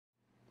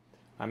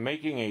I'm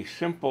making a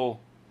simple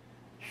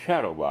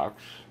shadow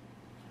box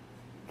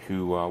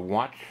to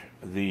watch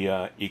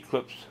the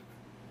Eclipse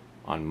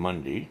on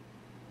Monday,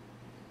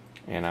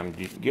 and I'm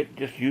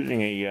just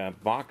using a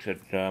box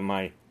that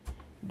my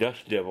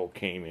Dust Devil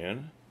came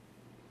in.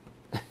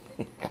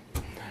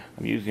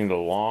 I'm using the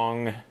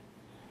long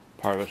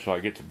part of it so I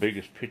get the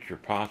biggest picture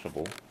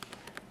possible.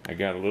 I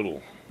got a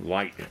little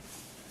light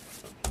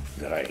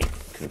that I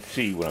can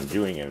see what I'm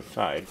doing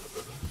inside.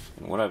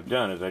 And what I've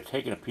done is I've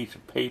taken a piece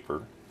of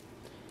paper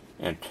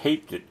and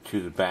taped it to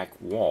the back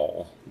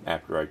wall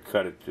after I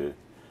cut it to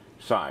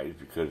size,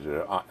 because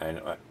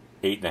an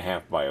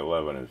 8.5 by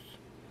 11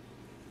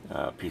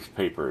 piece of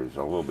paper is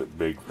a little bit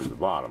big for the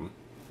bottom,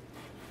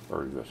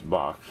 or this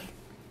box.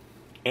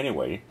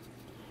 Anyway,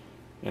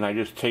 and I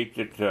just taped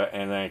it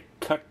and I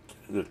cut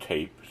the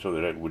tape so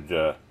that it would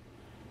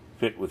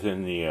fit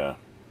within the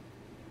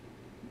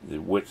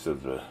width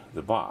of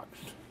the box.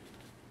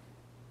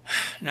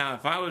 Now,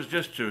 if I was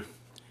just to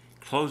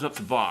close up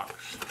the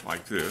box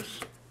like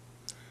this,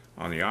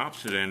 on the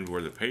opposite end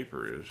where the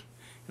paper is,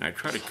 and I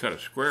try to cut a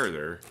square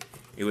there,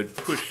 it would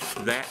push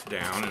that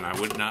down and I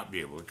would not be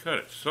able to cut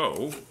it.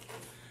 So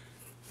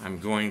I'm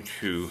going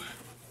to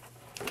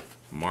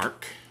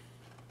mark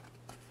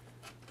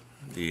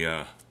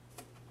the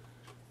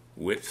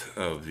width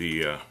of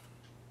the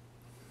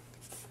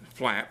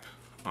flap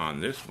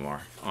on this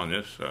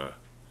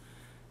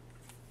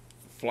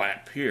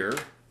flap here,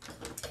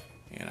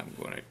 and I'm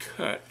going to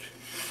cut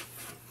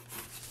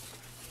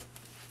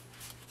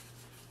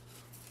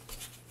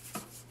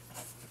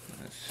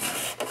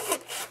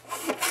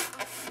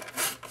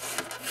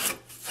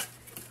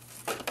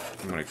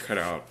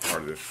out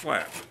part of this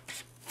flap,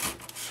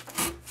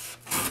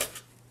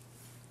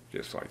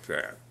 just like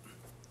that.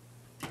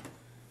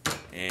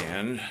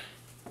 And then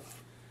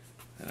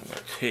I'm going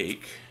to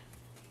take,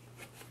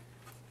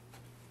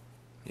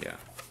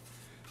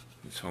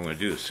 so I'm going to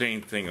do the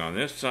same thing on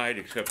this side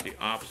except the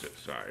opposite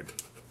side,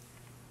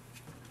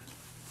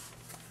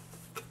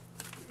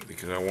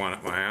 because I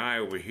want my eye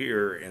over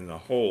here in the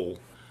hole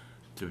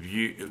to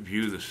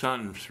view the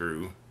sun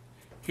through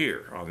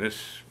here on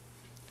this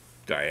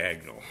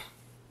diagonal.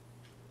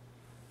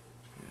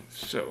 And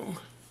so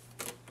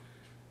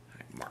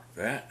I mark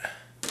that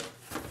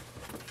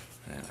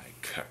and I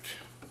cut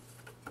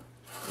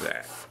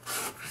that.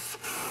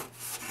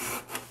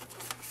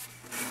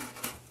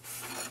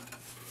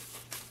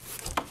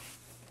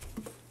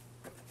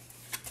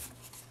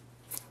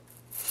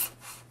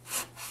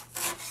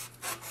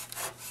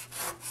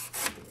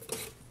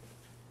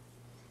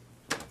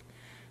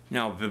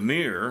 Now,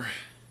 Vermeer,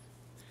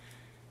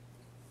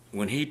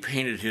 when he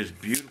painted his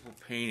beautiful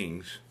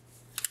paintings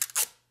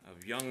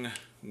of young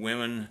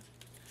women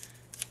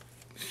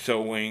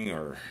sewing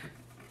or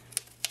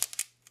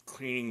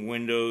cleaning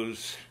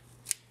windows,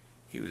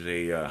 he was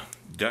a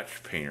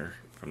Dutch painter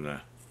from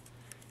the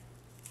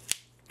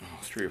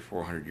 300 or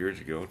 400 years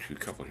ago to a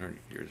couple hundred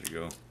years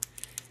ago.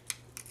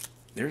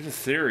 There's a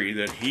theory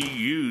that he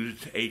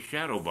used a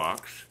shadow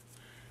box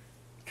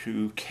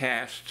to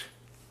cast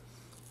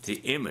the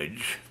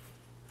image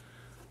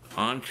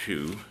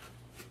onto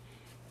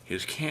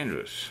his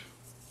canvas.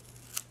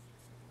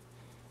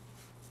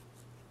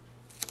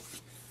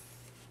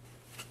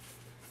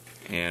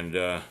 And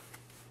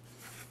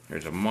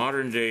there's a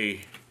modern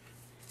day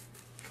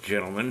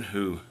gentleman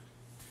who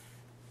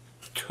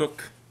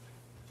took,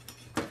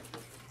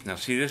 now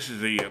see, this is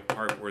the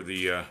part where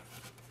the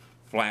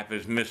flap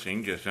is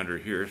missing just under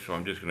here, so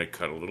I'm just going to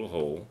cut a little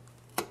hole.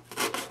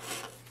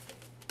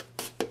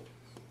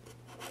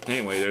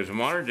 Anyway, there's a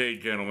modern day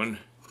gentleman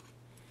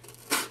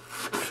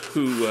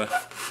who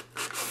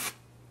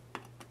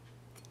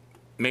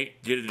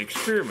did an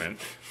experiment.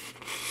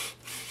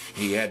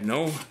 He had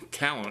no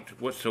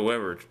talent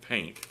whatsoever to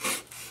paint,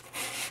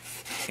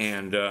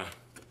 and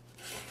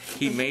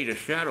he made a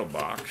shadow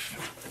box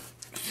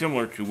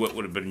similar to what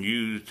would have been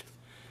used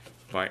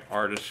by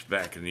artists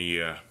back in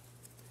the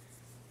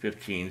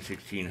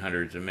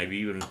 1600s and maybe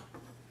even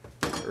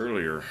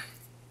earlier.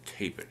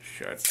 Tape it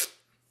shut.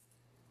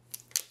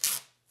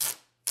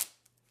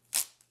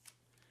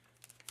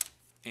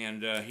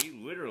 And he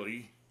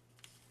literally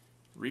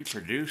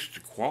reproduced the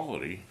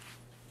quality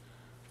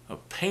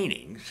of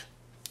paintings,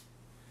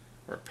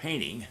 or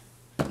painting,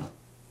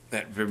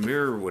 that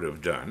Vermeer would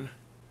have done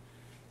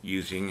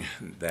using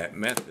that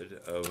method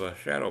of a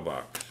shadow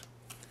box.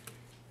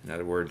 In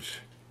other words,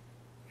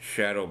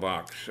 shadow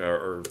box,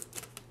 or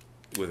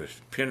with a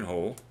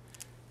pinhole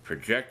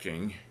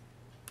projecting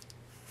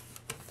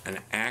an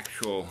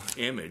actual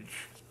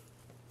image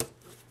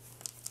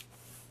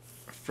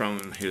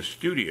from his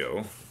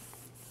studio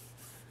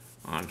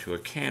onto a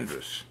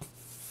canvas.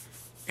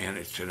 And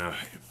it's a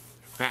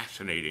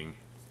fascinating.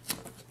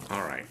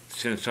 Alright,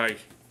 since I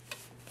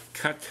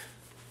cut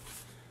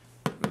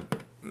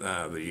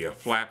the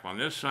flap on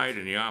this side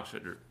and the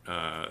opposite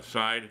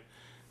side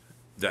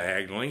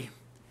diagonally,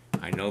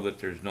 I know that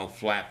there's no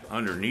flap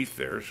underneath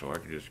there, so I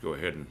can just go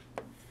ahead and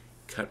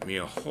cut me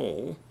a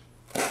hole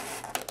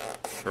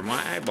for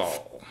my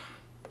eyeball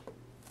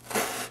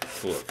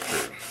to look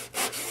through.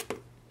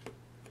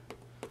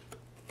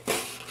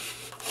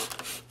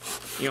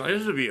 You know,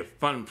 this would be a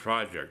fun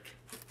project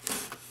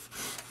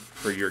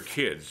for your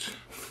kids.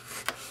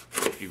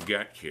 If you've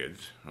got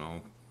kids,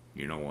 oh,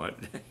 you know what?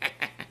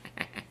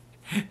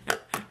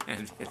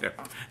 And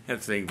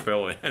that thing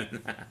fell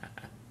in.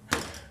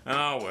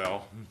 Oh,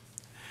 well.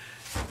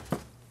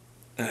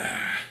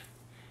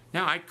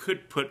 Now, I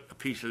could put a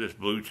piece of this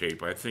blue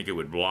tape. I think it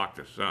would block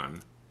the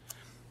sun.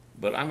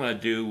 But I'm going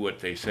to do what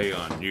they say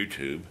on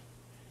YouTube.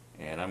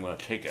 And I'm going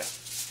to take a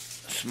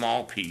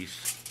small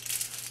piece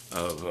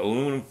of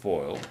aluminum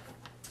foil.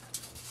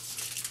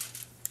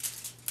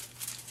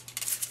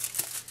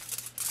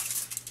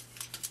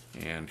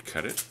 And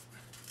cut it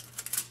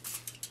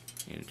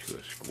into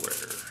a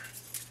square.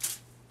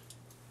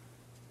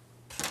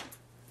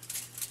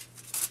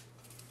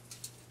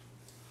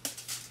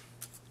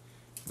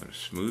 I'm going to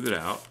smooth it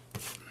out.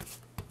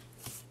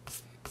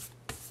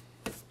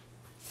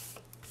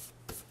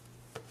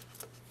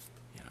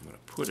 And I'm going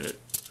to put it,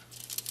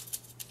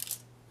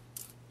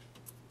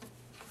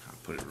 I'll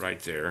put it right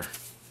there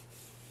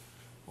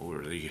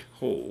over the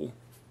hole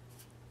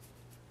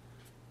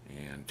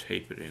and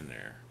tape it in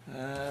there.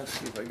 Let's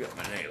see if I got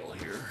my nail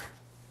here.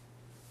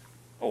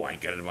 Oh, I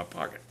ain't got it in my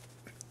pocket.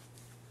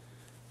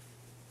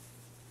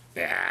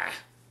 Ah.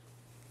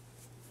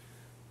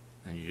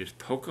 And you just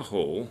poke a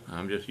hole.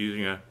 I'm just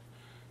using a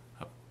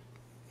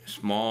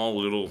small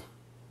little,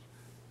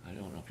 I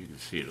don't know if you can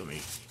see it, let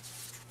me,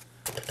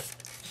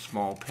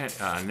 small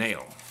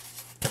nail.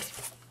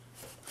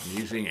 I'm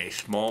using a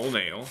small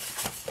nail,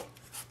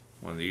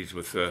 one of these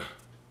with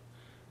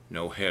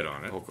no head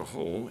on it. Poke a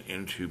hole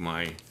into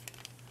my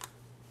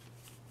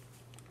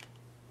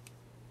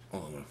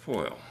aluminum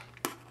foil.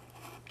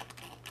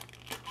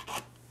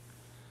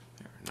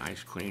 There,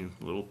 nice clean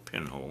little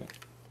pinhole.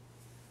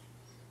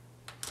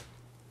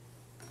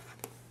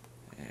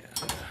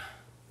 And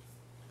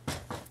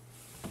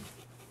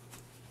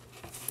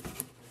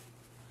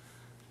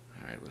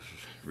alright, let's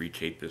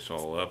retape this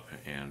all up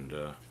and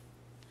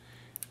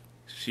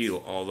seal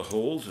all the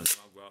holes, and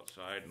I'll go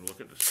outside and look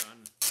at the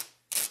sun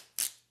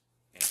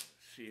and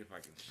see if I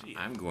can see it.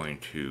 I'm going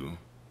to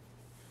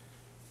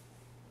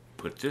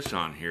put this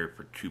on here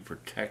to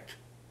protect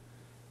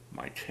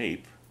my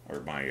tape, or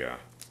my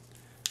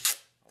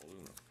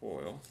aluminum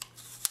foil.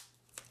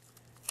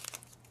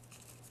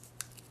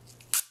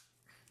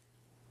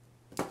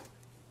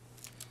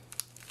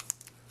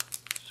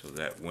 So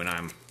that when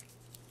I'm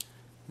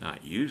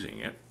not using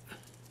it,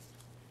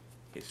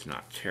 it's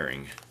not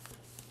tearing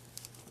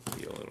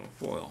the aluminum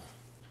foil.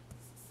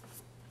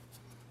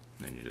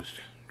 And then you just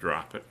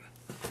drop it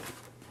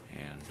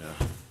and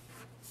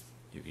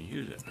you can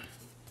use it.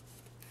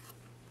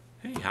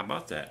 Hey, how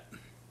about that?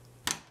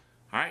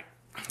 Alright,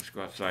 let's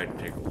go outside and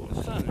take a look.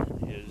 The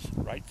sun is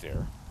right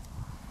there.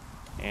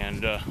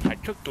 And I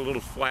took the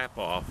little flap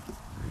off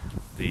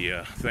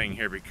the thing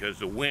here because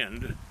the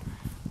wind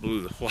blew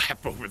the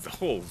flap over the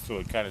hole, so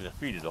it kind of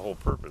defeated the whole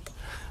purpose.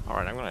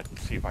 Alright, I'm going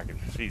to see if I can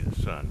see the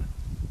sun.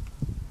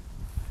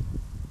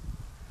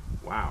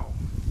 Wow.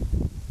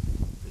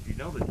 If you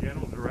know the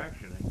general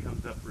direction, it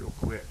comes up real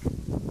quick.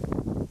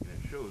 And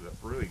it shows up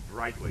really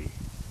brightly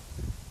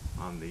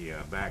on the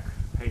back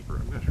paper.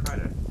 I'm going to try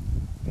to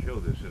show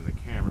this in the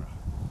camera.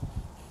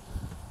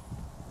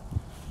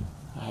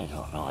 I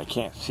don't know. I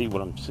can't see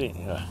what I'm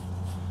seeing. There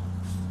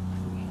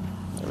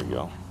we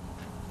go.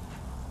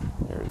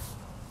 There's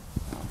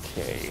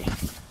okay.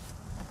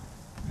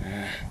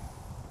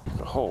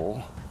 The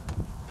hole,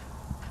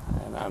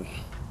 and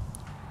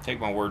take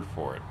my word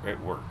for it. It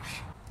works.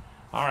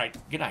 All right.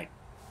 Good night.